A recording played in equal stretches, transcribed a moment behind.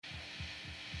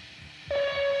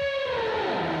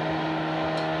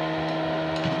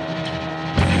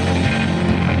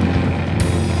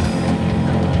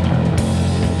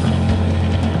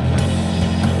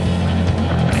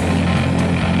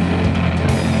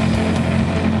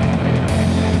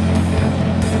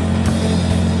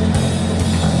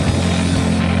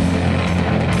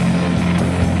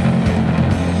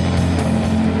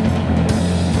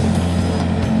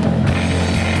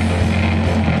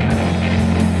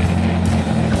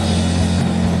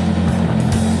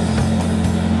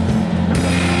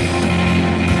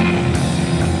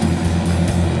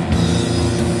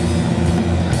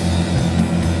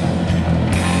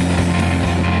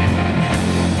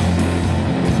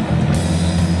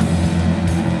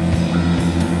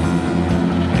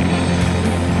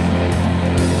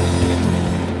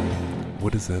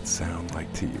sound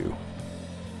like to you?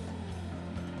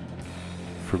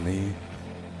 For me,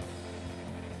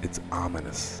 it's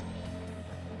ominous.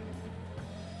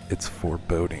 It's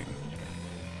foreboding.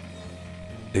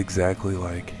 Exactly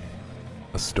like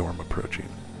a storm approaching.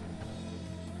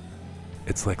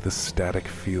 It's like the static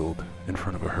field in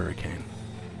front of a hurricane,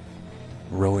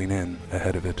 rolling in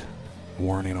ahead of it,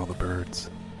 warning all the birds.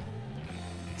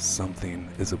 Something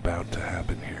is about to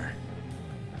happen here.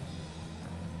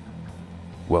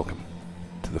 Welcome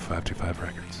to the 525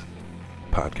 Records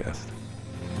podcast.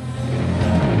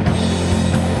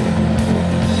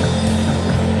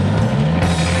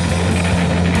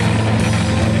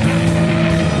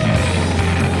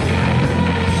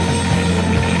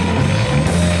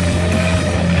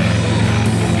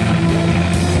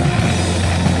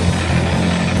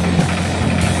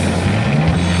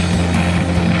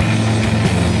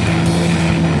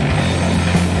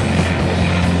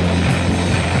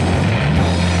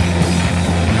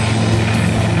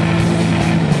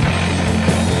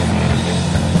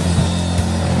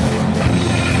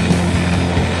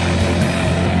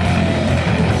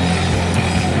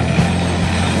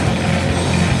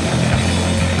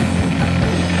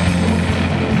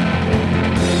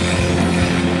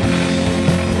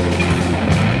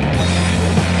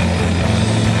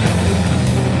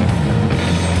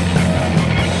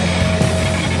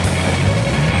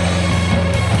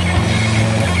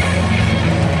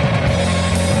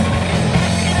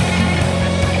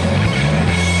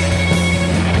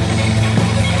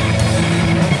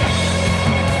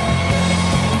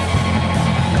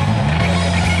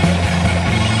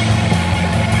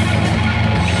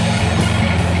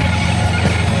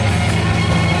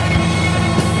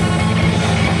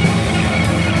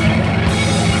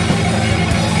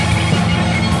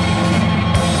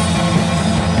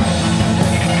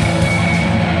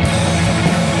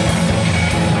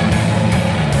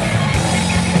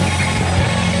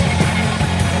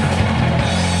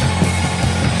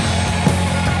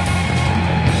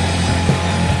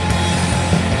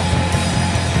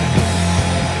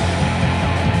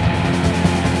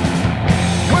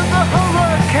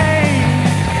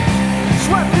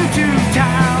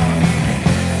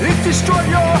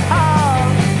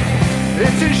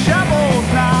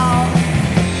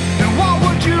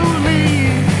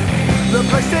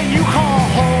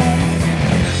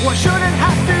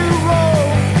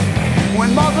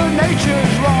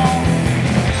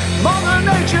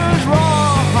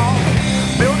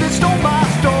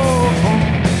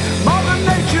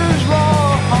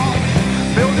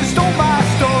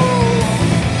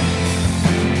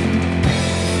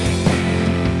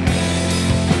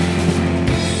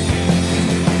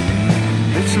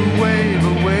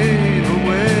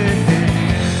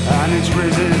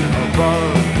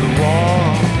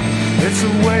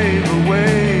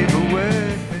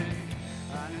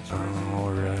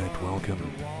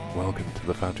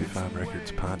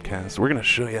 We're going to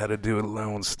show you how to do it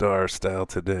Lone Star style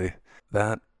today.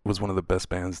 That was one of the best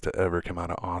bands to ever come out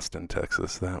of Austin,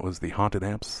 Texas. That was the Haunted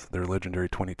Amps, their legendary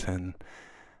 2010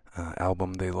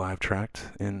 album they live tracked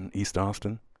in East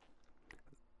Austin.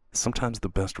 Sometimes the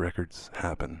best records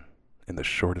happen in the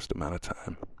shortest amount of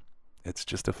time. It's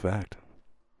just a fact.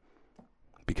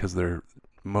 Because they're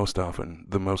most often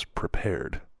the most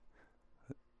prepared.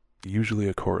 Usually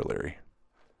a corollary.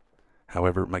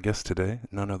 However, my guest today,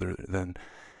 none other than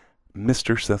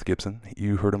Mr. Seth Gibson.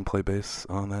 You heard him play bass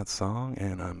on that song,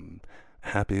 and I'm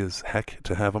happy as heck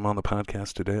to have him on the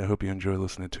podcast today. I hope you enjoy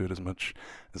listening to it as much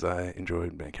as I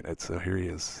enjoyed making it. So here he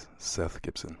is, Seth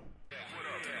Gibson.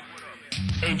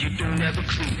 And you don't have a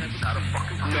clue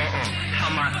how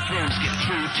my flows get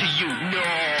through to you. No,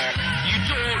 you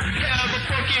don't have a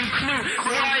fucking clue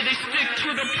why they stick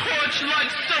to the porch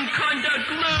like some kind of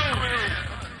glue.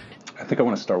 I think I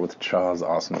want to start with Chaw's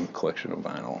awesome collection of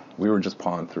vinyl. We were just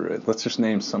pawing through it. Let's just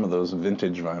name some of those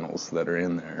vintage vinyls that are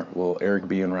in there. Well, Eric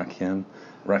B. and Rakim,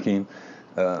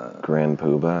 Grand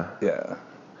Poobah. Yeah.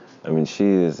 I mean, she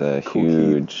is a cool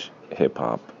huge hip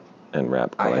hop and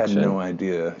rap collection. I had no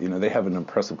idea. You know, they have an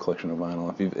impressive collection of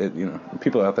vinyl. If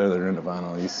people out there that are into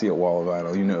vinyl, you see a wall of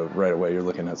vinyl, you know right away you're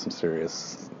looking at some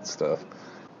serious stuff.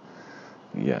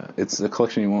 Yeah. It's a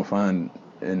collection you won't find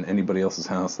in anybody else's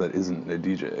house that isn't a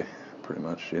DJ. Pretty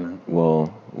much, you know.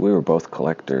 Well, we were both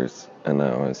collectors, and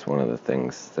that was one of the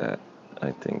things that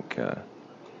I think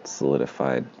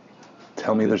solidified.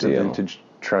 Tell me there's a vintage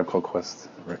Tribe Called Quest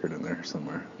record in there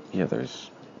somewhere. Yeah,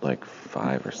 there's like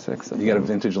 5 or 6 of them. You got a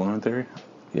vintage Lauren Theory?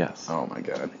 Yes. Oh my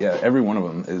God. Yeah, every one of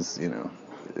them is,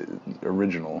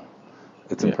 original.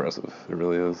 It's impressive. It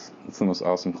really is. It's the most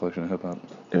awesome collection of hip hop.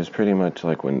 It was pretty much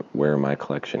like where my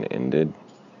collection ended,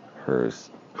 hers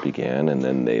began, and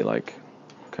then they like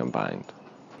combined.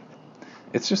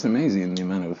 It's just amazing the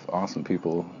amount of awesome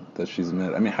people that she's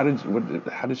met. I mean, how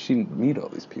did she meet all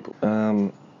these people?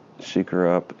 She grew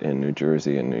up in New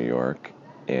Jersey and New York,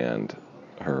 and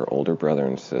her older brother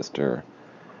and sister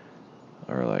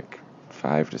are like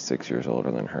 5 to 6 years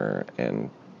older than her, and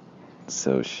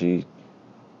so she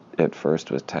at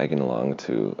first was tagging along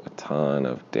to a ton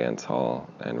of dance hall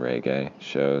and reggae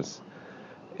shows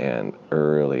and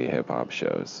early hip hop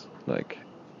shows. Like,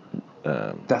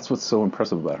 That's what's so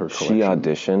impressive about her collection. she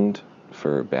auditioned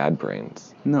for Bad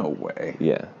Brains. No way.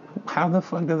 Yeah. How the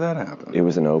fuck did that happen? It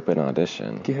was an open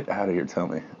audition. Get out of here, tell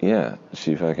me. Yeah,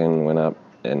 she fucking went up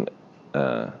and,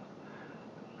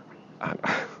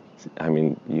 I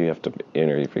mean, you have to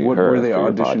interview What her were they for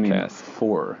your auditioning podcast.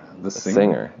 for? The singer?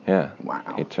 Singer, yeah.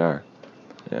 Wow. HR,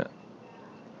 yeah.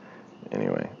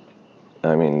 Anyway,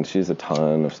 I mean, she's a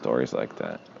ton of stories like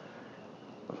that.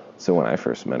 So when I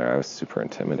first met her, I was super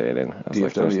intimidated. I was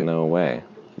like, there's no way.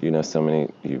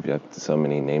 You've got so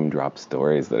many name drop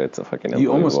stories that it's a fucking unbelievable.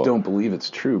 You almost don't believe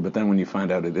it's true, but then when you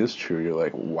find out it is true, you're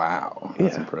like, wow,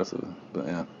 that's impressive. But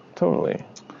yeah. Totally.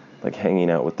 Like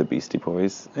hanging out with the Beastie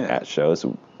Boys Yeah. at shows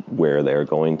where they're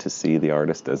going to see the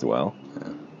artist as well.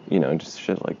 Yeah. You know, just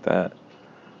shit like that.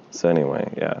 So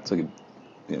anyway, yeah. It's like,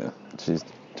 She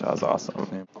was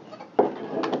awesome.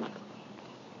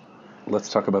 Let's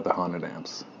talk about the haunted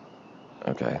amps.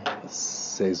 Okay.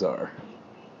 Cesar.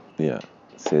 Yeah.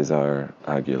 Cesar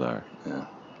Aguilar. Yeah.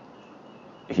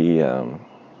 He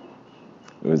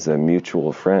was a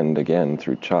mutual friend, again,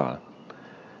 through Cha.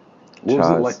 What was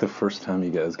it like the first time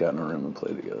you guys got in a room and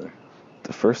played together?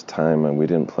 The first time we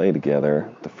didn't play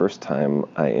together, the first time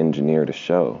I engineered a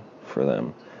show for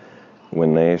them.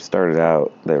 When they started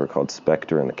out, they were called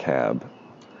Spectre and the Cab.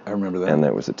 I remember that. And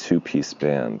there was a 2-piece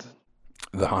band.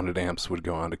 The Haunted Amps would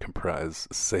go on to comprise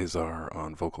Cesar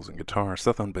on vocals and guitar,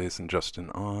 Seth on bass, and Justin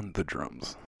on the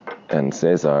drums. And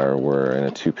Cesar were in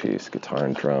a 2-piece, guitar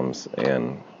and drums,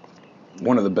 and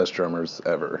one of the best drummers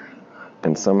ever.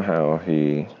 And somehow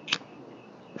he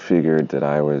figured that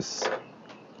I was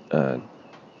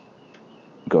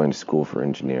going to school for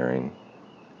engineering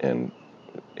and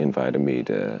invited me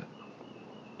to,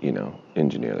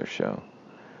 engineer their show.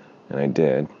 And I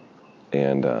did.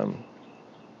 And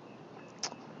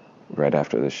right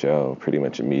after the show, pretty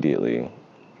much immediately,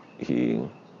 he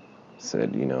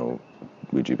said,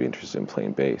 would you be interested in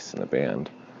playing bass in the band?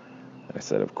 I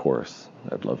said, of course,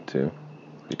 I'd love to.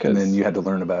 And then you had to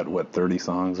learn about, 30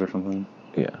 songs or something?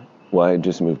 Yeah. Well, I had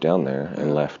just moved down there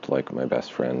and left, my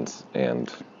best friends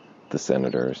and the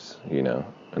Senators,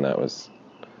 and that was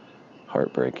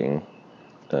heartbreaking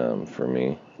for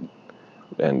me.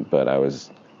 But I was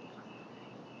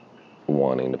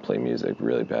wanting to play music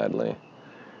really badly.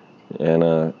 And,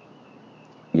 I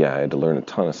had to learn a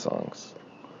ton of songs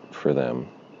for them.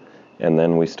 And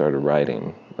then we started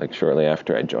writing. Shortly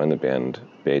after I joined the band,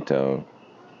 Beto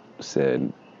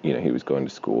said, he was going to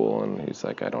school, and he's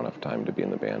like, I don't have time to be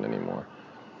in the band anymore.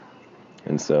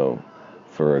 And so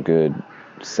for a good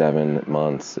 7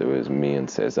 months, it was me and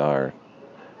Cesar.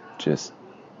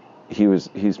 He was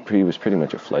pretty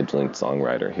much a fledgling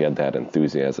songwriter. He had that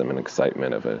enthusiasm and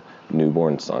excitement of a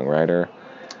newborn songwriter.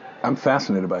 I'm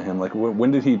fascinated by him.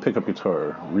 When did he pick up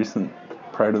guitar?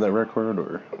 Prior to that record,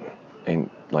 or? And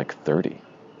 30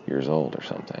 years old or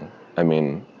something. I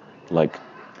mean,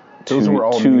 those were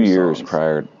all 2 new years songs.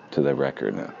 prior to the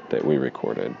record that we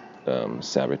recorded,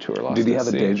 Saboteur Lost Did he at have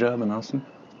a Sea. day job in Austin?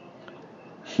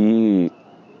 He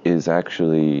is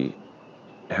actually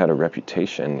had a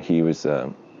reputation. He was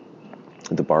the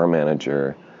bar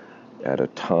manager at a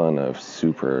ton of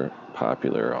super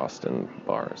popular Austin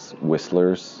bars.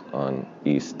 Whistler's on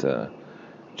East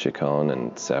Chicone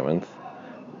and 7th.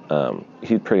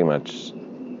 He pretty much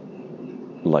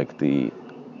the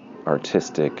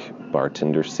artistic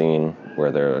bartender scene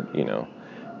where they're,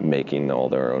 making all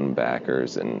their own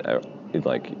backers, and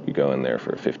you go in there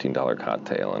for a $15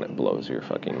 cocktail and it blows your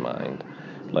fucking mind.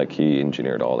 He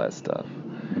engineered all that stuff.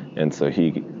 And so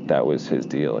that was his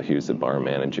deal. He was a bar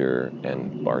manager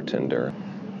and bartender.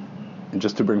 And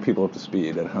just to bring people up to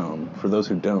speed at home, for those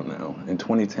who don't know, in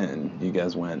 2010, you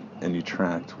guys went and you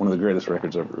tracked one of the greatest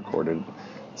records ever recorded,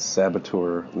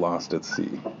 Saboteur Lost at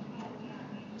Sea.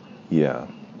 Yeah.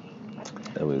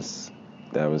 That was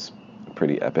a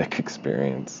pretty epic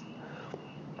experience.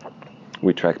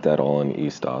 We tracked that all in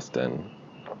East Austin,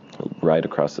 right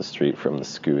across the street from the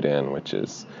Scoot Inn, which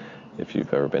is, if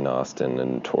you've ever been to Austin, a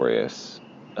notorious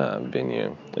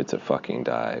venue. It's a fucking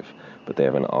dive. But they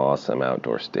have an awesome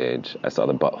outdoor stage. I saw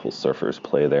the Butthole Surfers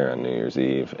play there on New Year's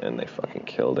Eve, and they fucking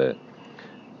killed it.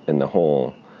 And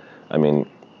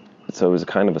So it was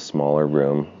kind of a smaller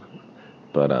room,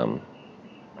 but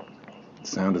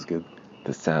Sound is good.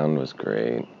 the sound was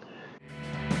great.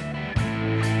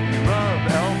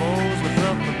 Rub elbows with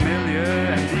the familiar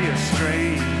and the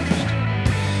estranged.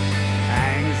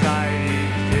 Anxiety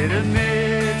it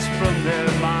emits from their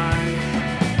minds.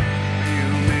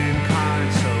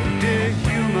 Humankind so dehumanized.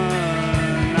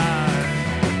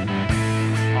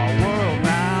 Our world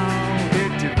now,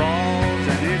 it devolves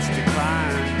and it's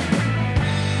decline.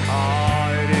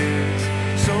 Oh, it is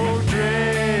so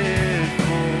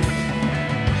dreadful.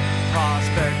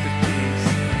 Prospect of peace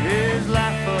is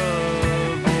laughable.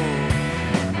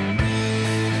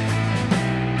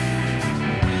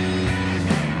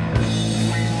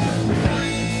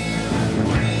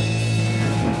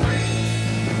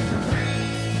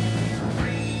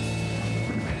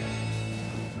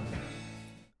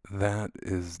 That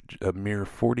is a mere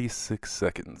 46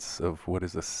 seconds of what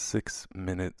is a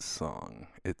 6-minute song.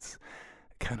 It's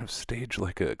kind of staged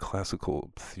like a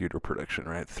classical theater production,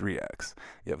 right? 3 acts.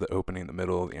 You have the opening, the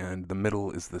middle, the end. The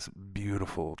middle is this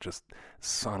beautiful, just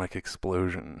sonic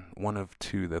explosion. One of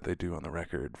 2 that they do on the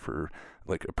record for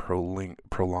like a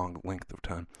prolonged length of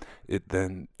time. It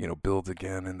then, builds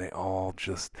again, and they all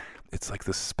just, it's like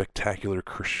this spectacular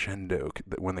crescendo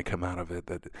that when they come out of it,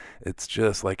 that it's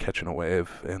just like catching a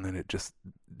wave, and then it just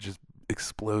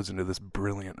explodes into this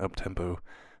brilliant up-tempo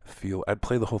feel. I'd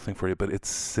play the whole thing for you, but it's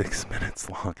 6 minutes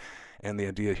long, and the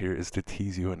idea here is to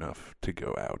tease you enough to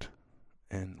go out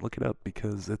and look it up,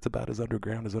 because it's about as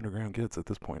underground gets at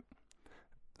this point.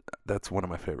 That's one of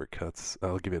my favorite cuts.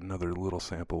 I'll give you another little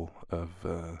sample of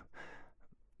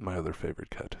my other favorite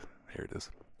cut. Here it is.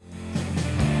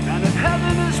 And if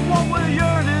heaven is what we're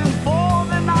yearning for,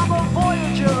 then I'm a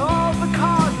voyager of the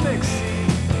cosmic sea.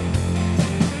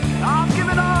 I'm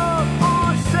giving up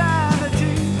on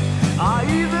sanity. I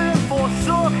even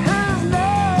forsook his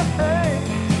name.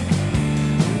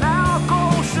 Now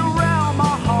go surround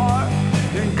my heart,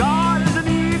 and God is an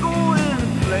eagle in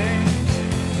flames.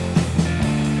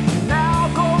 Now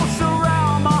go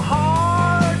surround my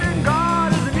heart, and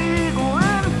God is an eagle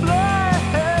in flames.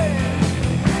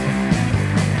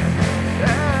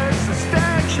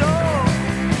 Existential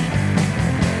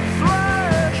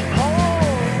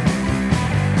threshold.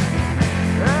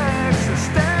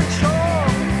 Existential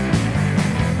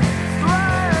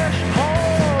threshold.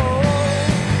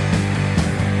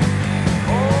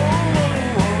 Oh,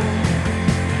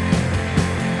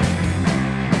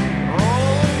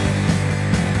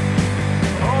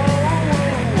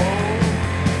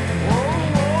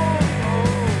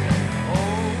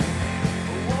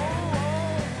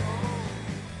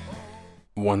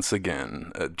 Once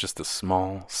again, just a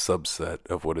small subset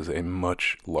of what is a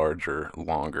much larger,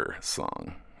 longer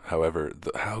song. However,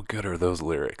 how good are those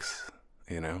lyrics?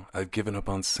 I've given up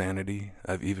on sanity.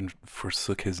 I've even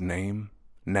forsook his name.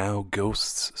 Now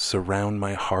ghosts surround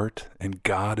my heart, and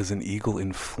God is an eagle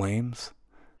in flames.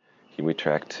 We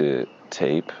tracked to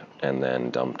tape and then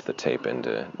dumped the tape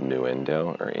into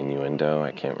Nuendo or Innuendo.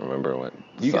 I can't remember what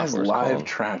You guys software's live called.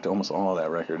 tracked almost all of that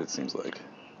record, it seems like.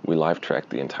 We live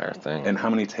tracked the entire thing. And how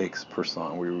many takes per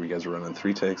song? Were you guys running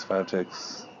 3 takes, 5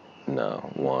 takes? No,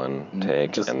 1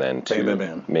 take, just and then bam, 2, bam,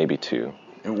 bam. maybe 2.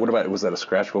 And what about, was that a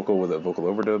scratch vocal with a vocal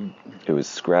overdub? It was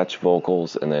scratch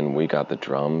vocals, and then we got the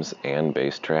drums and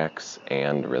bass tracks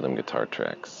and rhythm guitar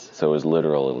tracks. So it was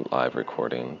literal live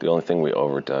recording. The only thing we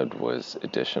overdubbed was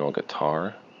additional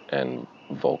guitar and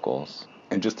vocals.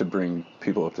 And just to bring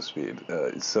people up to speed,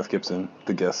 Seth Gibson,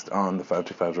 the guest on the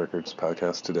 525 Records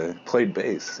podcast today, played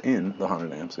bass in the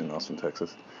Haunted Amps in Austin,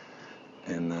 Texas.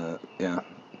 And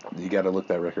you got to look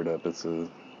that record up.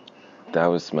 That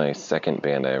was my second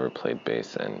band I ever played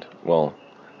bass in. Well,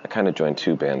 I kind of joined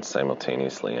 2 bands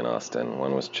simultaneously in Austin.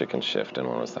 One was Chicken Shift and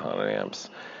one was the Haunted Amps.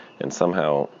 And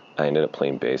somehow I ended up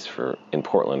playing bass in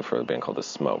Portland for a band called The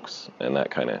Smokes. And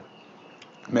that kind of...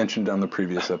 mentioned on the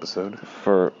previous episode.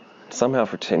 Somehow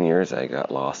for 10 years I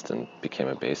got lost and became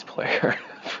a bass player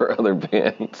for other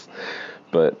bands.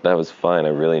 But that was fun. I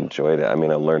really enjoyed it. I mean,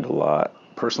 I learned a lot.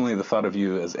 Personally, the thought of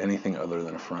you as anything other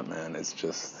than a frontman is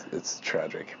it's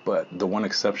tragic. But the one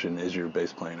exception is your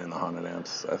bass playing in the Haunted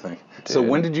Amps, I think. Dude. So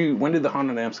when did the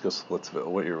Haunted Amps go Splitsville?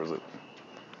 What year was it?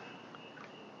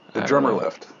 The I drummer don't know.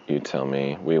 left. You tell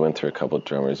me. We went through a couple of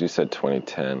drummers. You said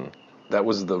 2010. That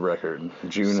was the record,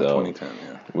 June of 2010,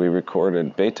 yeah. We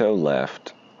recorded, Beto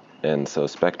left, and so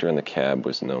Spectre in the Cab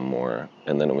was no more.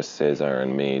 And then it was Cesar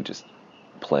and me just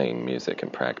playing music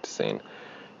and practicing.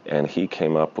 And he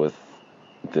came up with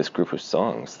this group of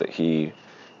songs that it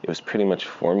was pretty much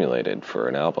formulated for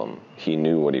an album. He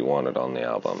knew what he wanted on the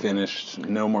album. Finished,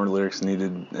 no more lyrics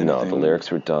needed. Anything. No, the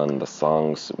lyrics were done. The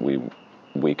songs, we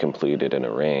we completed and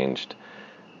arranged.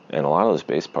 And a lot of those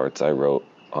bass parts I wrote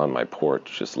on my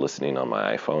porch, just listening on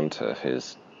my iPhone to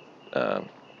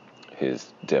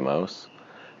his demos,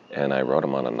 and I wrote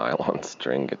them on a nylon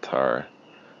string guitar,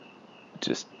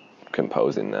 just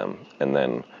composing them. And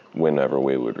then whenever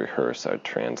we would rehearse, I'd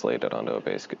translate it onto a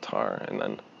bass guitar, and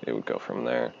then it would go from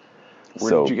there. Where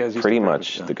So did you guys used pretty to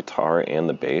much practice? the guitar and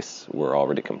the bass were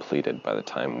already completed by the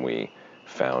time we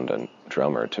found a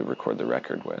drummer to record the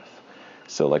record with.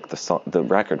 So like the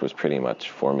record was pretty much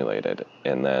formulated,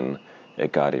 and then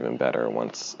it got even better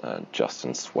once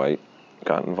Justin Swite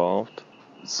got involved.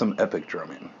 Some epic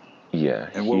drumming. Yeah.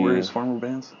 And what were his former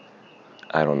bands?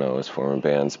 I don't know his former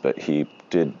bands, but he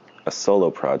did a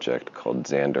solo project called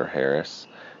Xander Harris.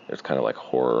 It was kind of like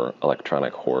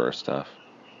electronic horror stuff.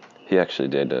 He actually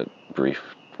did a brief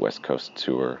West Coast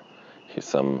tour.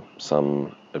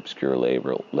 Some obscure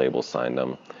label signed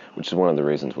him, which is one of the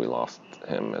reasons we lost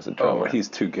him as a drummer. Oh, he's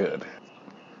too good.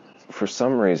 For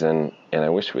some reason, and I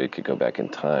wish we could go back in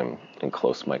time and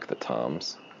close mic the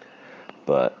toms,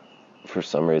 but for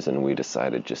some reason we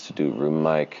decided just to do room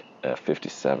mic,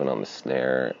 57 on the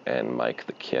snare, and mic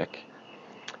the kick,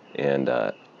 and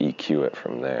EQ it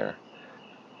from there.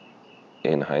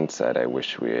 In hindsight, I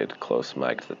wish we had close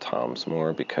mic'd the toms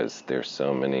more, because there's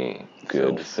so many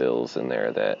good fills in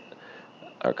there that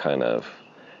are kind of,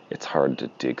 it's hard to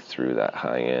dig through that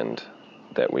high end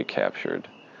that we captured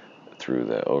through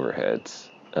the overheads.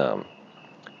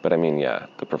 But I mean, yeah,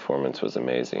 the performance was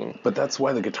amazing. But that's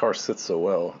why the guitar sits so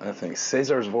well, I think.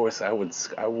 Cesar's voice,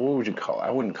 what would you call it?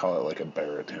 I wouldn't call it like a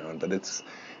baritone, but it's,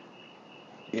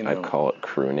 you know. I'd call it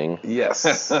crooning. Yes,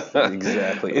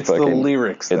 exactly. It's the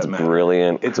lyrics that matter.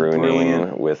 Brilliant It's crooning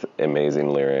brilliant with amazing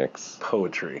lyrics.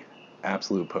 poetry.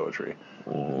 Absolute poetry,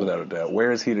 without a doubt.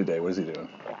 Where is he today? What is he doing?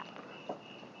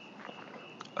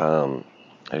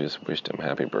 I just wished him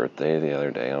happy birthday the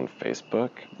other day on Facebook.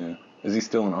 Yeah. Is he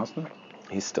still in Austin?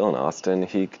 He's still in Austin.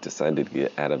 He decided to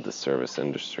get out of the service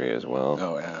industry as well.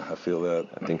 Oh, yeah, I feel that.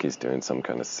 I think he's doing some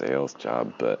kind of sales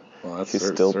job, but Well, that's he's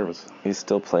service. He's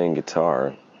still playing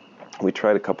guitar. We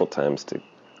tried a couple times to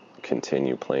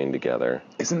continue playing together.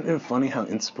 Isn't it funny how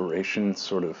inspiration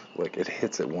sort of, like, it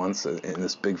hits at once in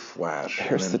this big flash?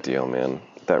 Here's the deal, man.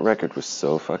 That record was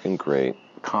so fucking great.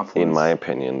 Confluence. In my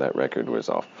opinion, that record was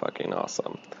all fucking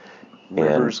awesome.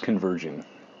 Rivers converging.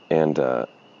 And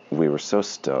we were so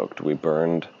stoked. We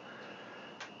burned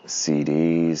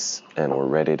CDs and were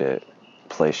ready to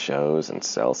play shows and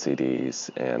sell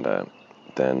CDs. And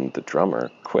then the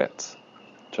drummer quit.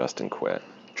 Justin quit.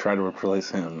 Try to replace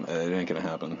him. It ain't gonna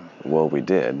happen. Well, we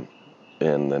did.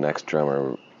 And the next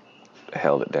drummer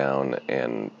held it down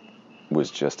and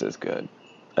was just as good.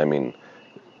 I mean,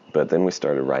 but then we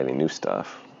started writing new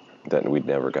stuff that we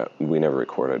never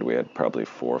recorded. We had probably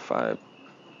 4 or 5, I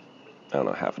don't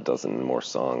know, half a dozen more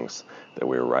songs that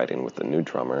we were writing with the new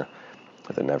drummer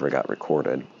that never got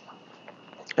recorded.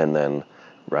 And then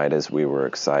right as we were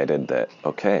excited that,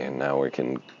 okay, now we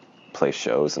can play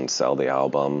shows and sell the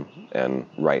album and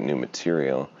write new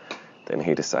material, then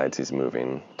he decides he's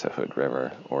moving to Hood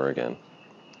River, Oregon.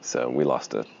 So we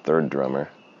lost a third drummer.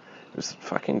 It was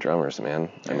fucking drummers, man.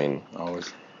 I mean,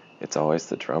 Always. it's always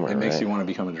the drummer, It makes right? you want to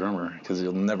become a drummer, because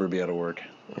you'll never be out of work.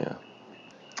 Yeah.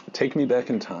 Take me back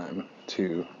in time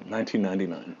to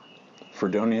 1999,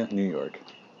 Fredonia, New York.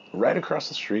 Right across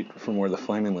the street from where the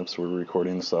Flaming Lips were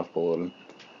recording the Soft Bulletin,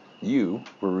 you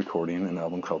were recording an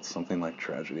album called Something Like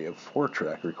Tragedy, a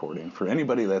 4-track recording. For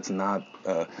anybody that's not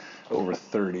over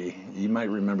 30, you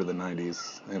might remember the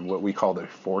 90s and what we called a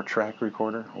 4-track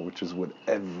recorder, which is what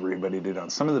everybody did on.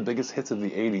 Some of the biggest hits of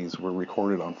the 80s were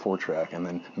recorded on 4-track and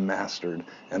then mastered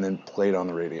and then played on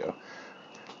the radio.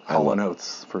 Hall &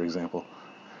 Oates, for example.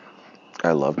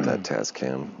 I loved that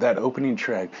Tascam. That opening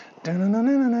track.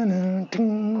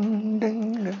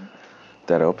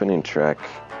 That opening track.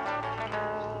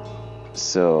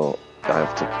 So I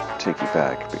have to take you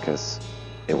back, because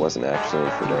it wasn't actually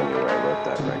in Fredonia where I wrote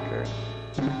that record.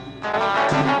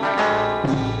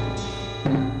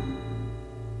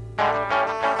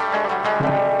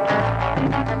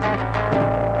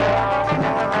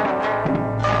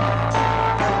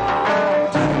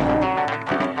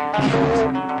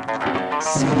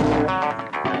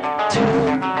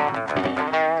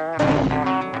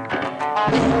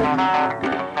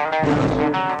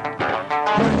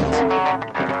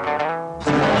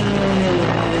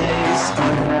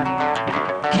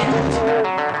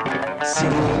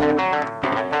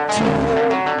 To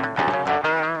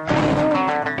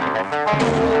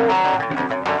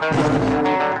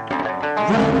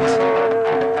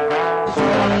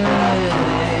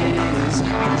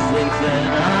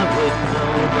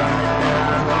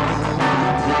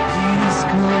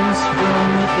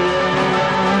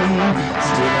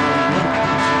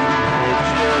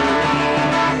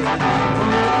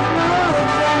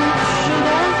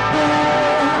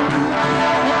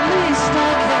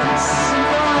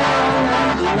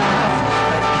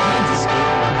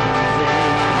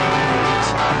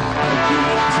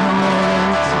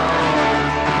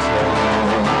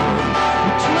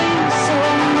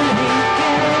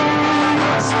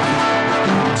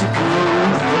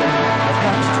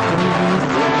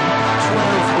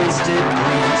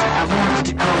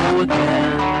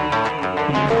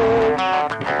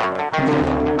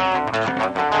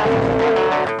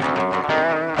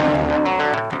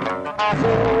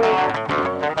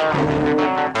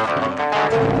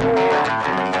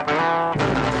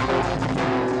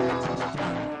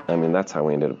that's how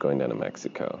we ended up going down to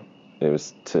Mexico. It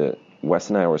was Wes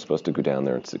and I were supposed to go down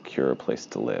there and secure a place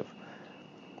to live.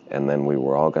 And then we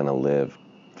were all going to live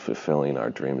fulfilling our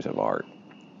dreams of art.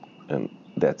 And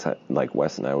that's how, like,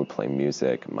 Wes and I would play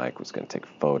music, Mike was going to take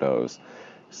photos,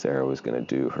 Sarah was going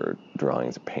to do her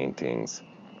drawings and paintings.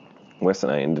 Wes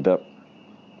and I ended up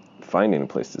finding a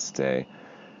place to stay.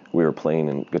 We were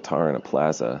playing guitar in a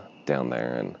plaza down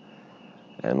there,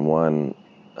 and one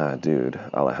dude,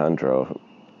 Alejandro,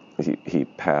 he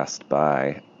passed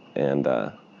by and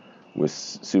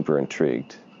was super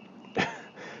intrigued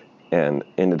and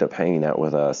ended up hanging out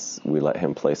with us. We let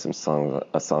him play a song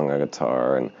on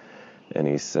guitar, and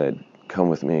he said, come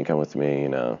with me, you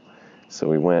know. So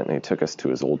we went, and he took us to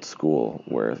his old school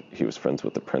where he was friends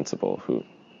with the principal, who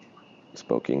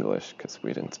spoke English because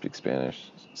we didn't speak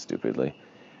Spanish, stupidly.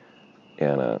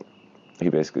 And he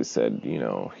basically said, you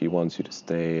know, he wants you to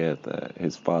stay at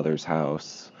his father's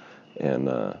house. And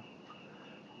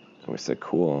we said,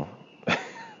 cool.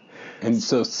 And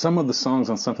so some of the songs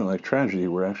on Something Like Tragedy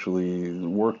were actually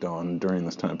worked on during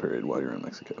this time period while you were in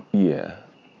Mexico. Yeah.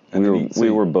 And we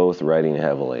were both writing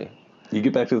heavily. You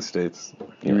get back to the States,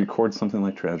 you Yeah. record Something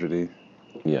Like Tragedy.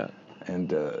 Yeah.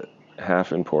 And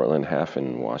half in Portland, half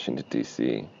in Washington,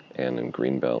 D.C., and in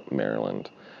Greenbelt, Maryland.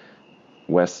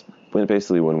 Wes,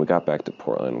 basically, when we got back to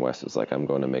Portland, Wes was like, I'm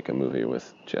going to make a movie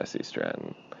with Jesse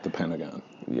Stratton. The Pentagon.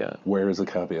 Yeah. Where is a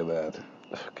copy of that?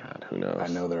 Oh, God, who knows? I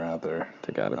know they're out there.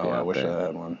 They gotta be I out wish there. I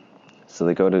had one. So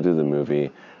they go to do the movie.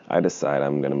 I decide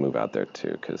I'm going to move out there,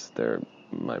 too, because they're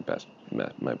my best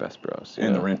bros.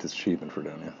 And the rent is cheap in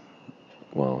Fredonia.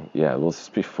 Well, yeah, well, this is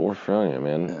before Fredonia,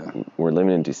 man. Yeah. We're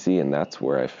living in D.C., and that's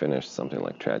where I finished Something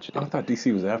Like Tragedy. I thought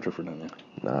DC was after Fredonia.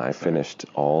 No, I finished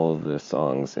all of the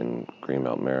songs in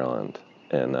Greenbelt, Maryland,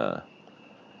 and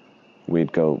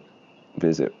we'd go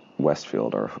visit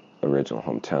Westfield, our original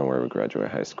hometown where we graduated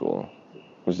high school,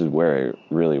 which is where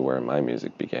my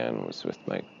music began, was with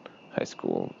my high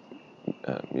school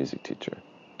music teacher,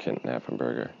 Kent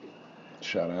Naffenberger.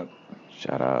 Shout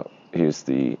out. He was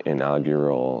the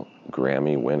inaugural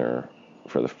Grammy winner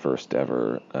for the first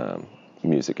ever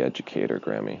music educator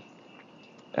Grammy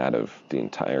out of the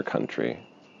entire country.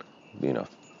 You know,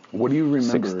 What do you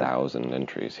remember? 6,000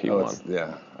 entries he won.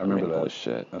 Yeah, I remember that holy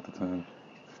shit. at the time.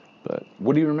 But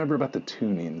What do you remember about the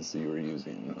tunings you were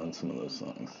using on some of those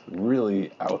songs?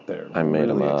 Really out there. I made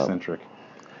really them up. eccentric.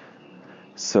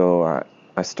 So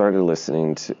I started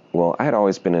listening to, well, I had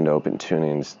always been into open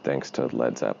tunings thanks to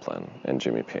Led Zeppelin and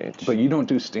Jimmy Page. But you don't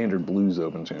do standard blues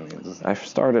open tunings. I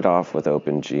started off with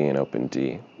open G and open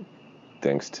D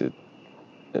thanks to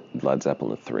Led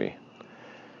Zeppelin 3.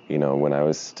 You know, when I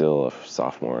was still a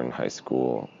sophomore in high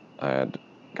school, I had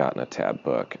gotten a tab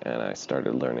book and I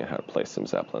started learning how to play some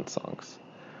Zeppelin songs.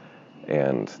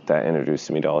 And that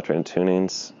introduced me to alternate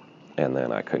tunings, and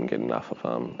then I couldn't get enough of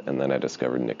them. And then I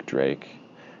discovered Nick Drake,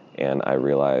 and I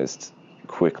realized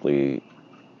quickly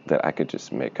that I could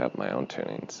just make up my own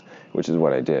tunings, which is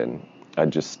what I did.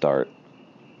 I'd just start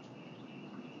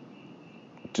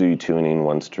detuning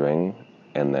one string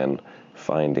and then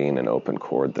finding an open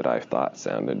chord that I thought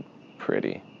sounded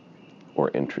pretty or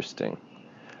interesting.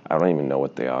 I don't even know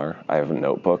what they are. I have a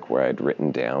notebook where I'd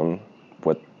written down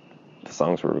what the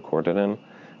songs were recorded in.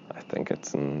 I think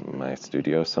it's in my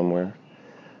studio somewhere,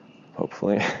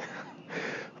 hopefully.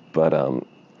 But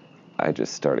I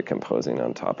just started composing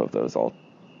on top of those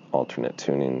alternate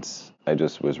tunings. I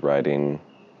just was writing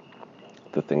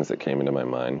the things that came into my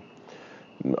mind.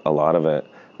 A lot of it,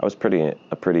 I was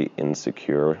a pretty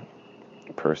insecure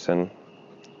person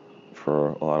for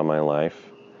a lot of my life.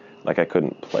 Like, I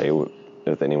couldn't play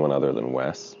with anyone other than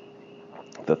Wes.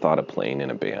 The thought of playing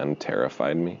in a band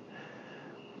terrified me.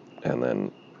 And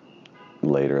then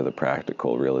later, the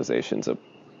practical realizations of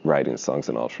writing songs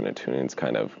in alternate tunings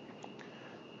kind of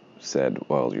said,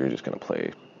 well, you're just going to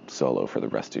play solo for the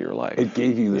rest of your life. It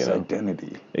gave you this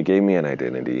identity. It gave me an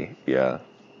identity, yeah.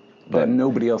 That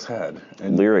nobody else had.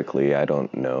 And lyrically, I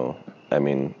don't know. I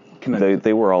mean,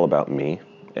 they were all about me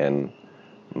and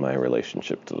my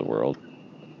relationship to the world.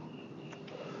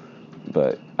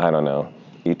 But I don't know.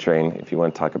 E-Train, if you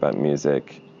want to talk about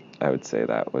music, I would say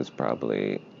that was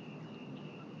probably...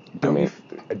 do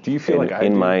you feel like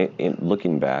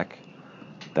looking back,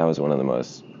 that was one of the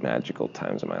most magical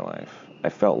times of my life. I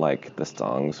felt like the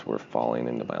songs were falling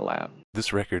into my lap.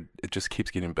 This record, it just keeps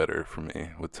getting better for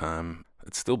me with time.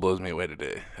 It still blows me away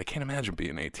today. I can't imagine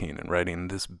being 18 and writing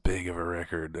this big of a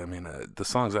record. I mean, the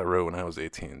songs I wrote when I was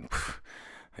 18,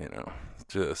 you know,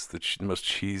 just the most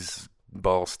cheese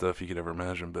ball stuff you could ever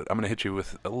imagine. But I'm going to hit you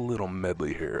with a little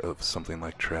medley here of Something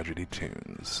Like Tragedy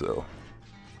tunes, so...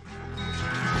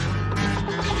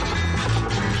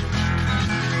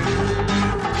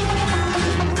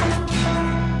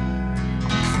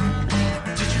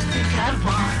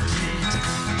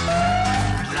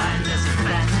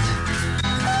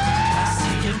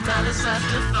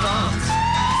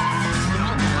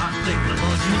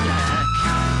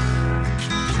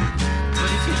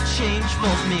 change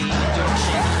for me. Don't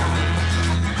change for me.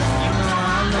 You know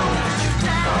I'll always let you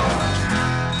down.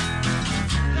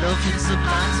 Love hits the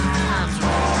blind sometimes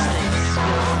when the snakes go.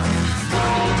 Look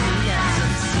me in the eyes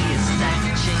and see a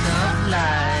stacked chain of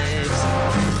lives.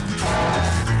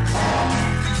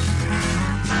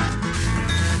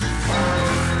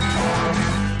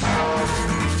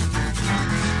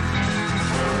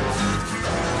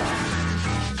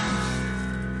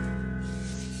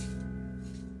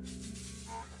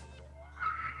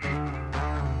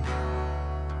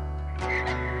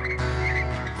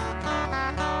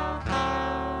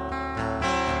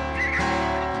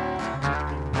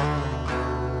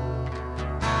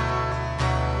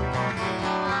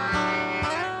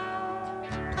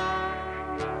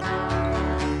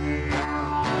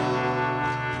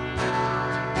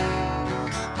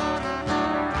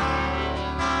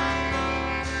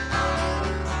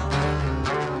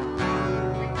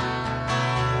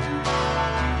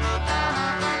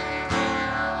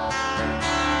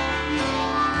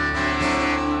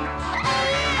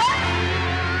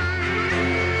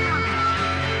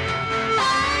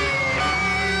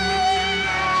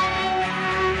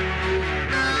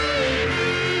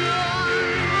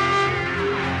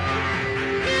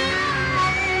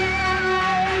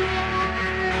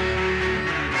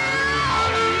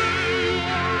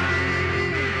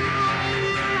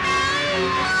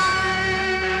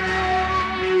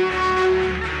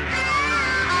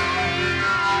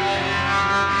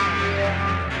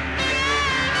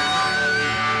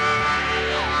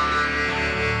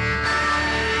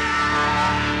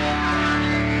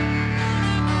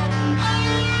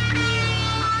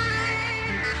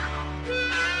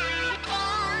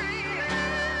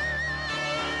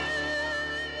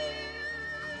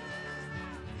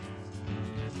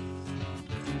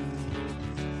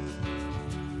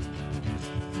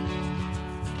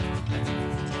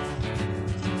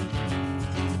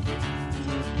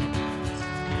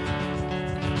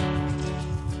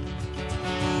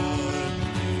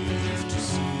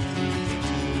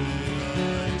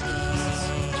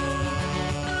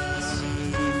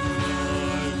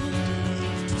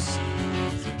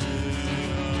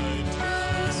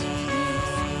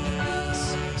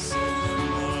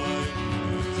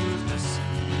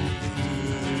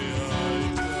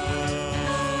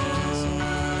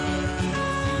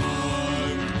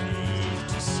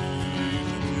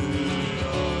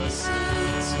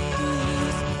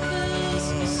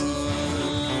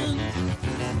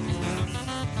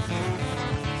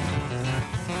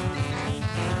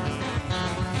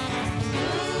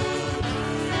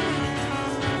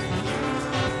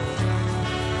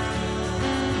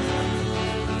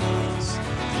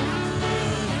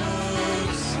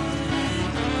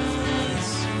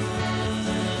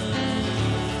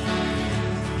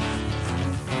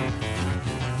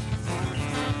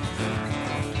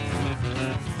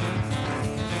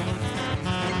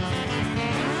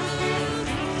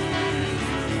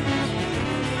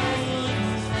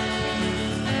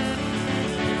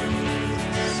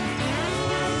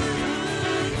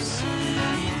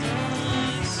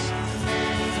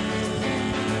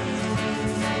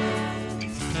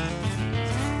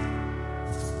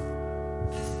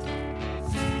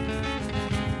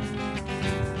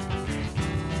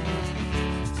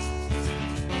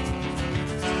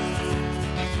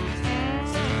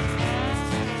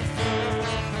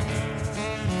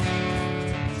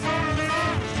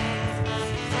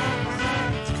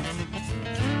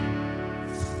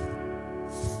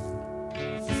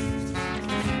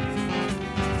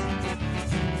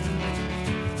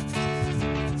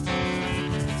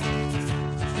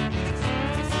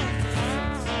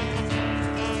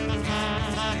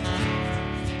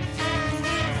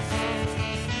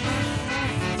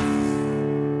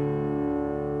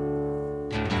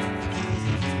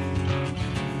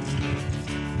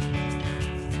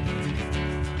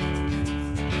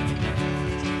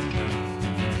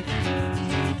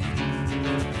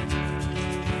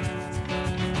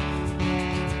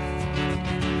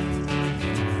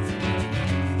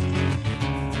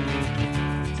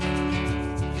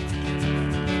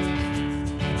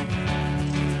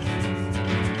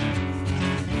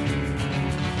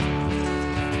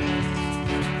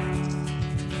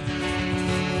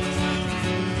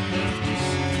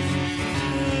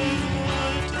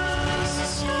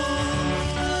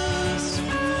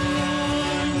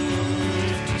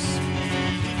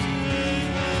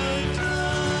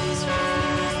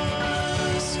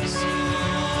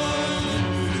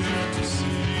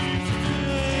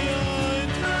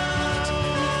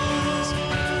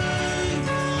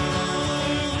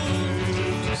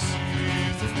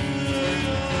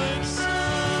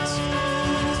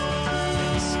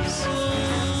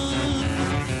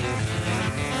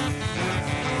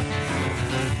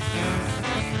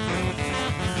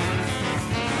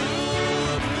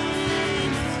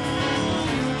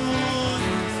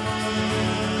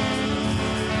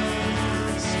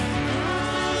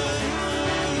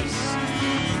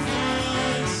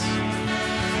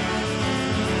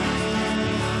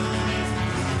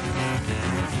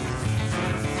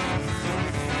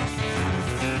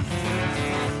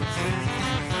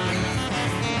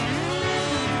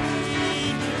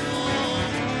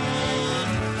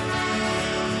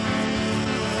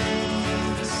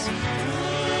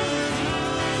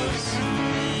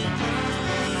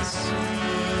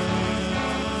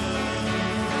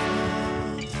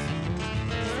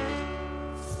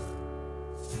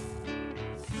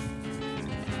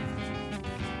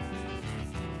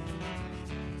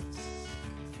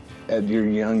 at your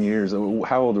young years,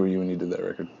 how old were you when you did that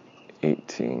record?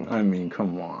 18. I mean,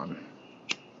 come on.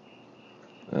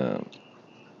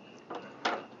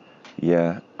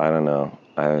 Yeah, I don't know.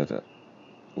 I had,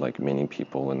 like many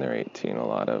people when they're 18, a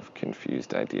lot of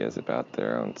confused ideas about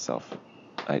their own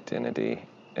self-identity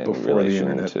in Before the relation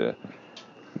internet. to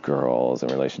girls, in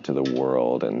relation to the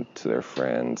world and to their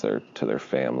friends or to their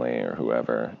family or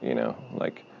whoever, you know,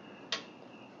 like,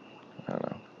 I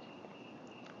don't know.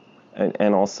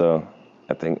 And also,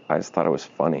 I think I just thought it was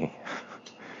funny.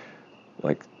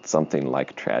 Like, something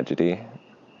like tragedy.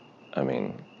 I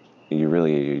mean,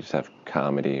 you just have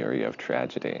comedy or you have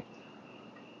tragedy.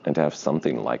 And to have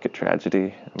something like a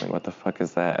tragedy, I mean, what the fuck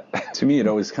is that? To me, it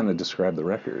always kind of described the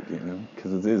record, you know,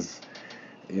 because it is,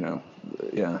 you know,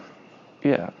 yeah.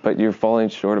 Yeah, but you're falling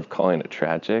short of calling it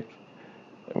tragic.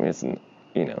 I mean, it's,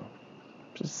 you know,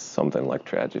 just something like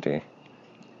tragedy.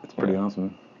 It's pretty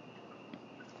awesome.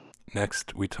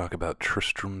 Next, we talk about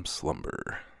Tristram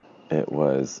Slumber. It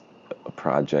was a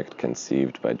project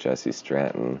conceived by Jesse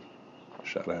Stratton.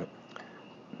 Shout out.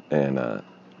 And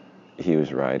he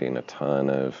was writing a ton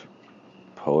of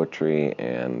poetry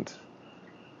and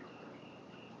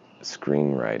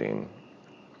screenwriting.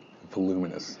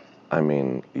 Voluminous. I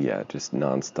mean, yeah, just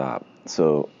nonstop.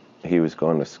 So he was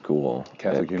going to school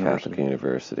Catholic at Catholic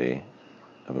University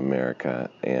of America,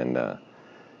 and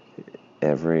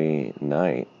every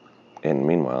night, and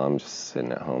meanwhile, I'm just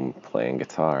sitting at home playing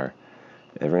guitar.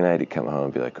 Every night he'd come home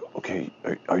and be like, okay,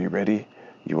 are you ready?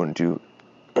 You want to do,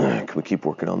 can we keep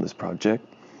working on this project?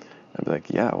 I'd be like,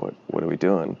 yeah, what are we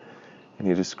doing? And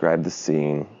he'd describe the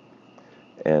scene,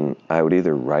 and I would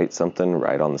either write something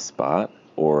right on the spot,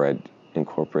 or I'd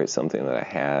incorporate something that I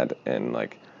had and,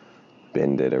 like,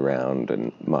 bend it around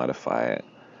and modify it.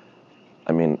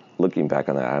 I mean, looking back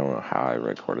on that, I don't know how I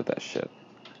recorded that shit,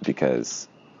 because...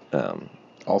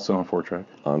 also on 4-track?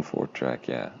 On 4-track,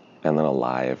 yeah. And then a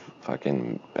live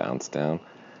fucking bounce down.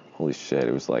 Holy shit,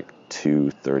 it was like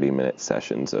 2 30-minute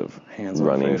sessions of Hands-on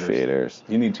running faders. faders.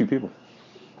 You need 2 people.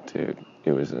 Dude,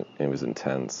 it was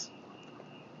intense.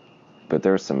 But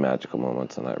there were some magical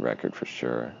moments on that record for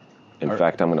sure. In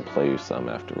fact, I'm going to play you some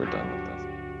after we're done with this.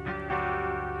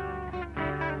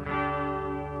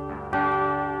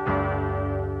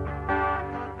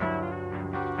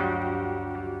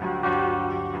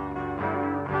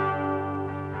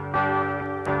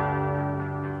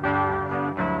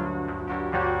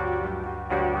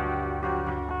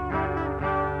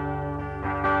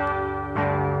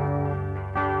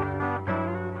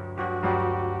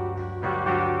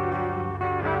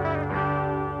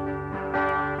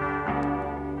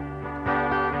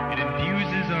 It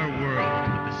infuses our world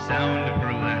with the sound of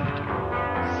her laughter,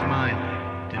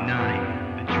 smiling, denying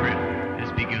the trip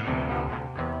has begun.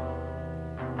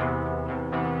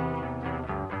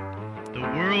 The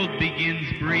world begins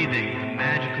breathing the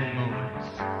magical moments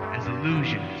as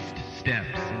illusionist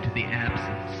steps into the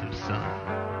absence of sun.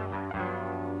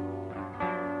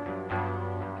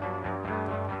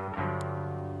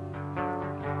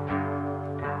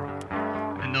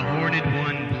 And the horned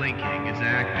one blinking as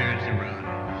actors arrive.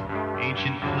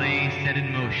 Ancient play set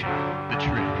in motion, the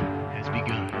trip has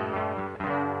begun.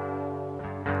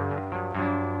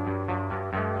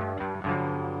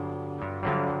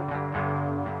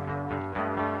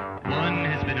 One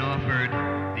has been offered,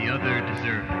 the other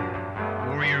deserved.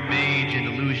 Warrior mage and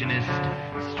illusionist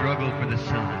struggle for the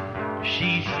sun.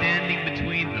 She standing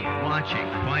between them, watching,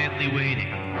 quietly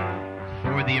waiting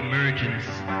for the emergence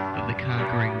of the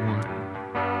conquering one.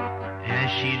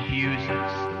 As she infuses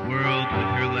the world with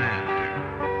her laughter,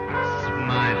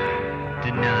 smiling,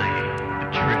 denying the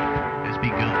trip has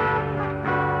begun.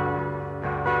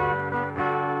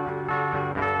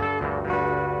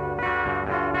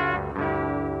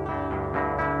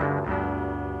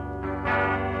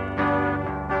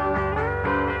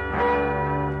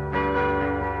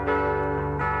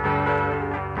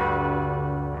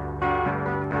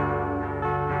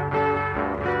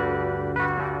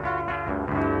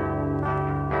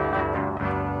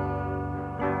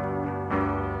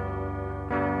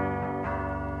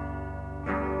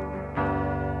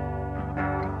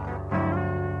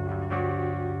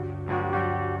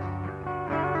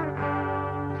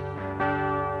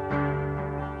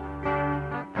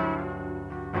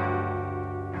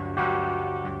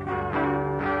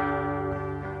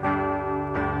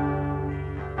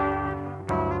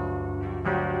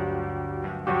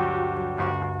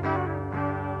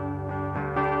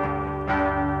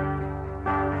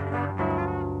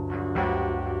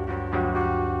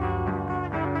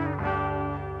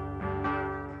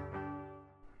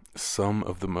 Some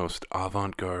of the most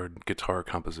avant-garde guitar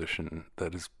composition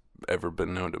that has ever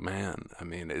been known to man. I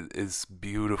mean, it's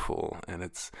beautiful, and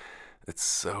it's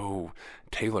so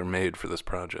tailor-made for this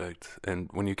project. And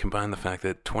when you combine the fact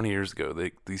that 20 years ago,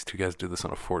 these two guys did this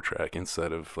on a 4-track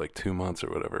inside of like 2 months or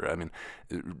whatever. I mean,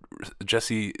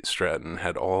 Jesse Stratton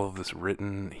had all of this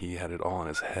written. He had it all in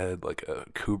his head, like a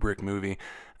Kubrick movie.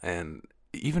 And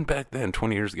even back then,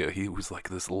 20 years ago, he was like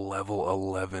this level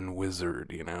 11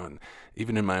 wizard, you know. And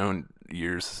even in my own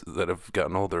years that have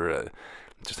gotten older, I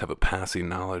just have a passing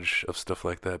knowledge of stuff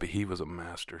like that. But he was a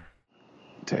master.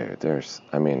 Dude,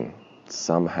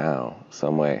 somehow,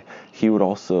 some way. He would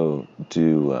also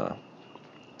do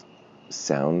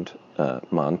sound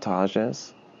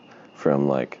montages from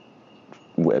like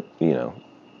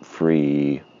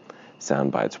free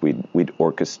sound bites. We'd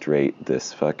orchestrate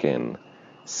this fucking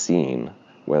scene,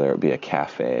 whether it be a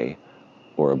cafe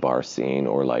or a bar scene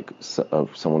or like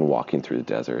someone walking through the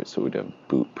desert. So we'd have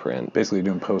boot print. Basically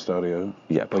doing post audio.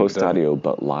 Yeah, post audio,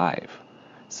 but live.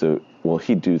 So, well,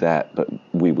 he'd do that, but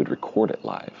we would record it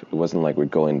live. It wasn't like we're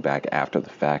going back after the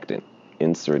fact and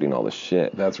inserting all the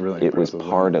shit. That's really impressive. It was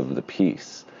part of the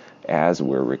piece as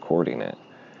we're recording it.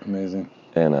 Amazing.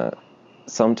 And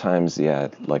sometimes, yeah,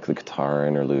 like the guitar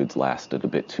interludes lasted a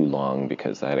bit too long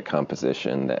because I had a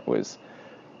composition that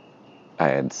I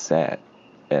had set,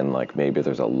 and like maybe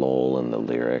there's a lull in the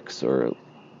lyrics or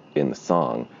in the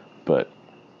song, but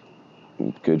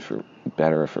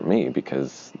better for me,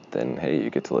 because then, hey,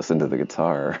 you get to listen to the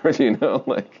guitar,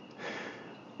 like.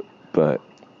 But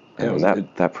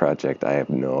that project, I have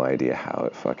no idea how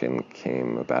it fucking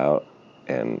came about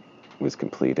and was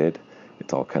completed.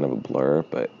 It's all kind of a blur,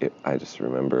 but I just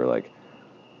remember like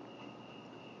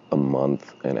a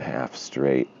month and a half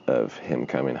straight of him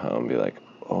coming home and be like,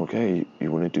 okay,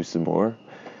 you want to do some more?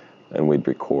 And we'd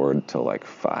record till like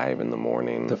 5 a.m. every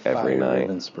night. The fire of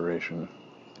inspiration.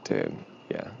 Dude,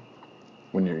 yeah.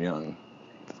 When you're young.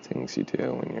 The things you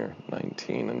do when you're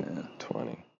 19 and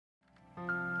 20.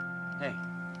 Hey,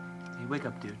 wake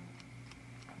up, dude.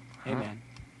 Hey, man,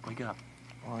 wake up.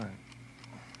 What?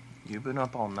 You been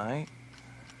up all night?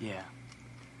 Yeah.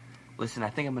 Listen, I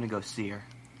think I'm gonna go see her.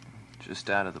 Just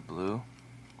out of the blue?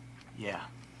 Yeah.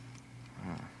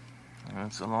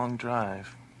 It's a long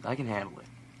drive. I can handle it.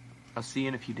 I'll see you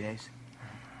in a few days.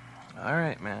 All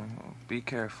right, man. Well, be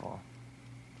careful.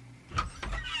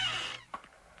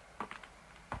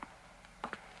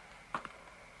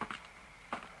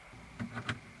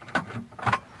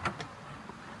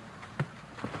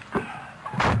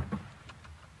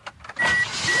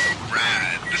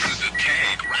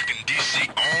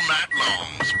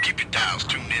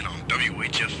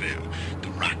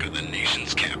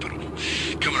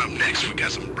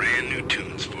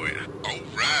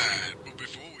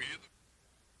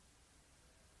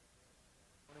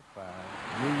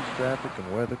 Traffic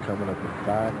and weather coming up in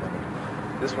 5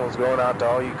 minutes. This one's going out to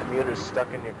all you commuters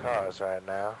stuck in your cars right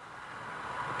now.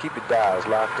 Keep your dials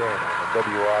locked in on the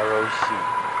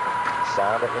WROC.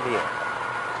 Sound of Indiana.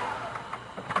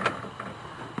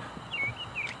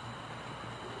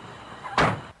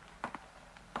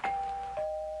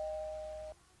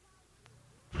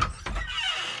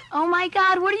 Oh my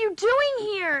God, what are you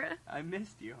doing here? I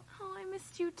missed you. Oh, I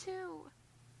missed you too.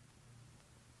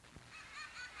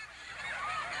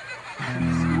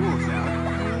 School's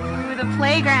out. Ooh, the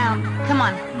playground. Come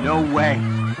on. No way.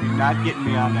 You're not getting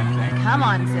me on that thing. Come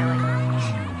on, silly.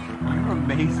 You're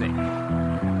amazing.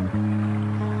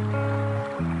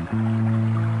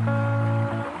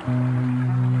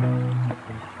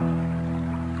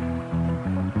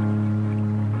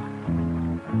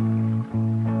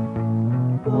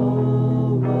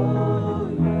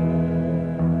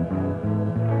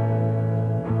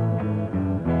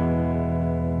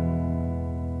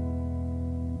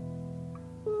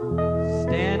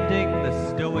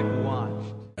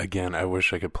 Again, I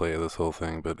wish I could play this whole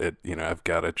thing, but I've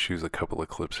got to choose a couple of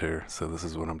clips here, so this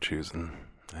is what I'm choosing,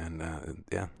 and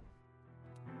yeah.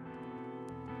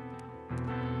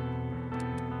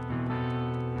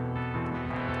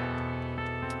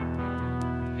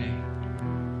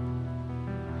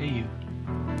 Hey, you.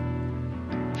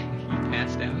 You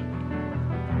passed out?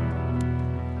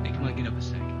 Hey, come on, get up a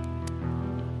sec.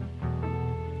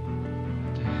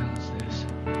 What the hell is this?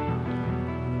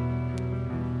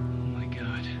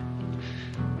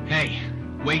 Hey,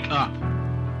 wake up.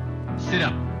 Sit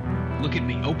up. Look at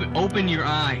me. Open your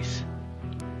eyes.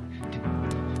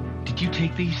 Did you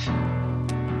take these? You're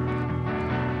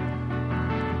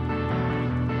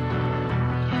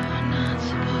not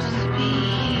supposed to be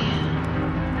here.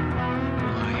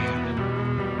 Well, I am.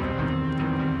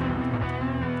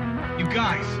 You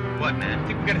guys, guys. What, man? I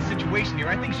think we got a situation here.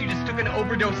 I think she just took an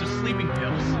overdose of sleeping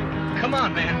pills. Come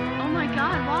on, man. Oh my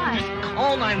god, why? Just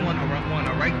call 911,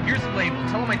 all right? Here's the label.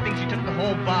 Tell them I think she took the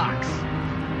whole box.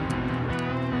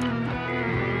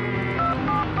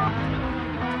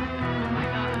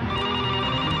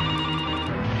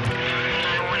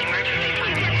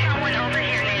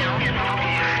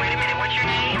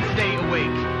 Stay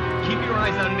awake. Keep your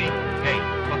eyes on me. Hey,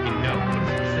 fucking no. What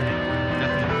does it say?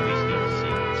 Nothing the police need to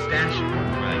see. Stash it,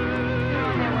 right?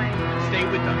 Stay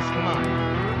with us. Come on.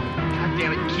 God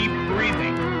damn it. Keep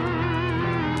breathing.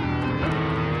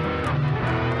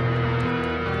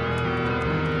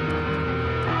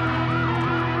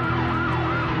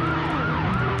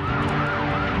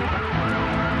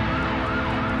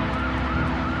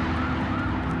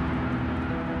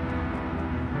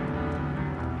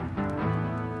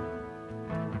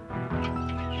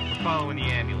 Following the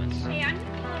ambulance. Hey,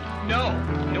 No!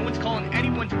 No one's calling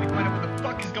anyone till we find out what the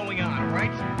fuck is going on,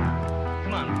 alright?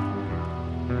 Come on.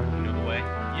 You know the way?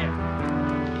 Yeah.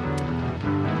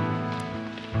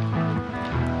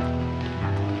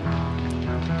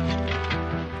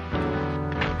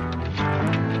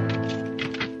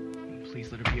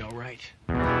 Please let her be alright.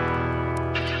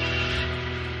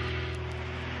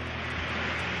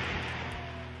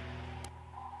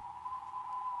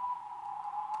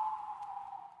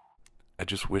 I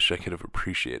just wish I could have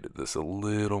appreciated this a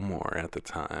little more at the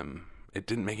time. It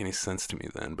didn't make any sense to me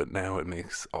then, but now it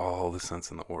makes all the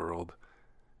sense in the world.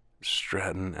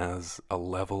 Stratton as a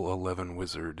level 11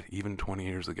 wizard, even 20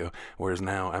 years ago, whereas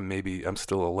now I'm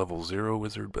still a level 0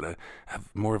 wizard, but I have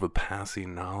more of a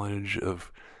passing knowledge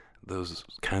of those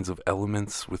kinds of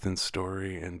elements within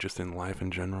story and just in life in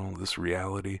general, this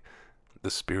reality, the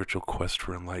spiritual quest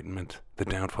for enlightenment, the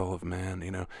downfall of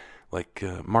man, like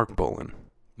Mark Bolan.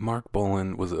 Mark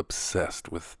Bolan was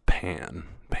obsessed with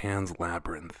Pan's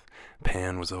Labyrinth.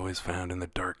 Pan was always found in the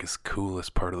darkest,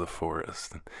 coolest part of the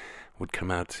forest and would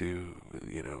come out to,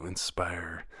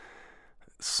 inspire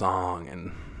song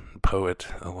and poet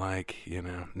alike,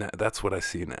 Now, that's what I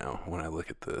see now when I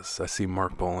look at this. I see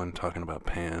Mark Bolan talking about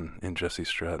Pan in Jesse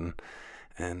Stratton,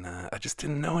 and I just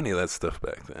didn't know any of that stuff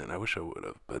back then. I wish I would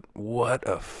have, but what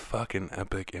a fucking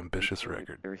epic, ambitious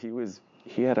record.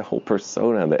 He had a whole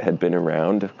persona that had been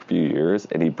around a few years,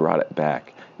 and he brought it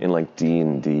back in like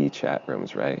D&D chat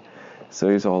rooms, right? So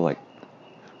he's all like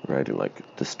writing like,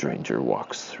 the stranger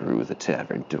walks through the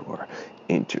tavern door,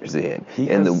 enters in,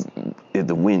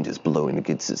 the wind is blowing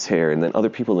against his hair, and then other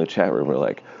people in the chat room were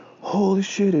like, holy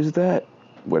shit, is that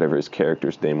whatever his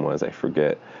character's name was, I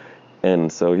forget.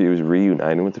 And so he was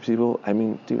reuniting with the people. I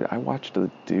mean, dude, I watched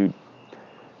a dude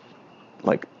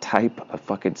like type a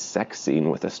fucking sex scene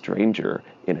with a stranger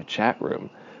in a chat room.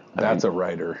 That's a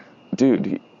writer.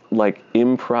 Dude, like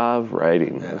improv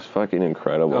writing. Yeah. It was fucking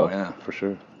incredible. Oh yeah, for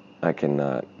sure. I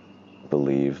cannot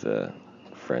believe the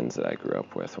friends that I grew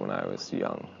up with when I was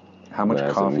young. How much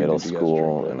coffee did you guys drink? In middle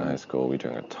school and high school, we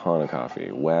drank a ton of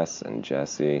coffee. Wes and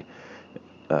Jesse.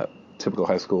 Typical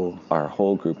high school. Our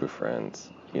whole group of friends,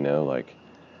 like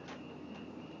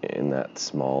in that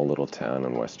small little town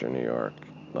in Western New York,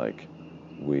 like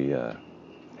we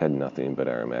had nothing but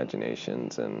our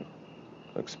imaginations and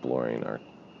exploring our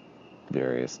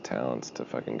various talents to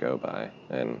fucking go by,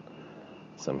 and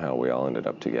somehow we all ended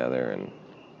up together, and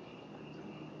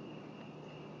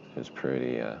it was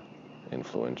pretty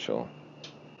influential.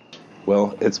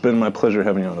 Well, it's been my pleasure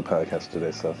having you on the podcast today,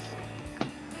 Seth.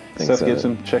 Thanks, Seth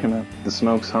Gibson, check him out. The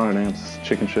Smokes, 100 Amps,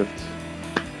 Chicken Shift.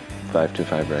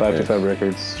 525 Records. 525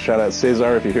 Records. Shout out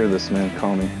Cesar if you hear this, man.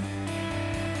 Call me.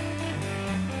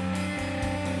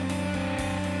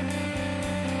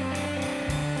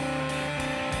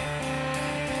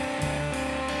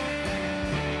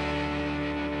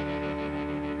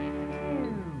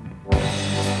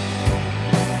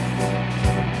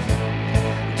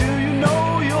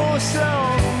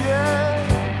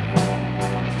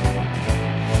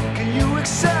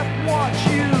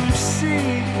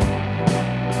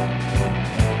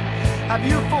 Have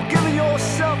you forgiven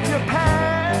yourself your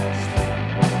past?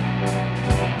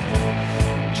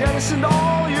 Jettisoned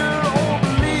all your old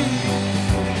beliefs?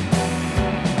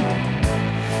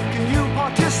 Can you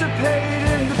participate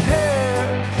in the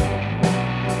pairs?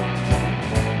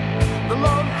 The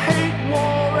love, hate,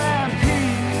 war, and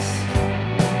peace.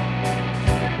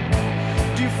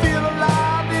 Do you feel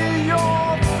alive in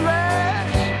your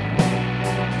flesh?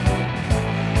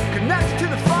 Connected to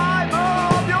the fiber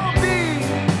of your being.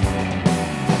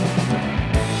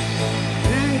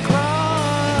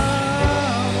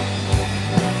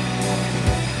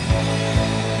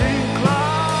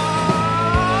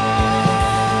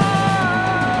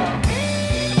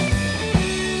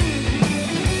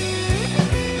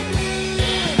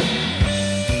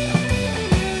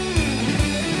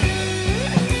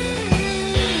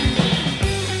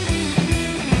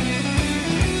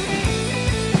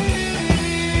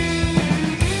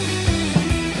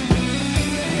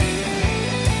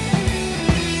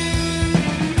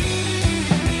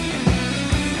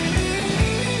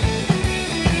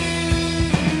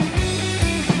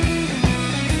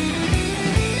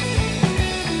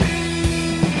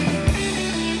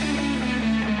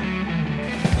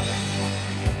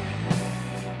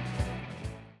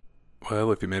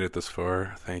 Well, if you made it this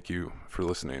far, thank you for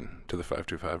listening to the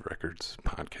 525 Records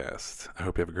podcast. I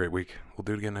hope you have a great week. We'll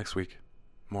do it again next week.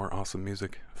 More awesome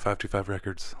music. 525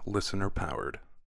 Records, listener powered.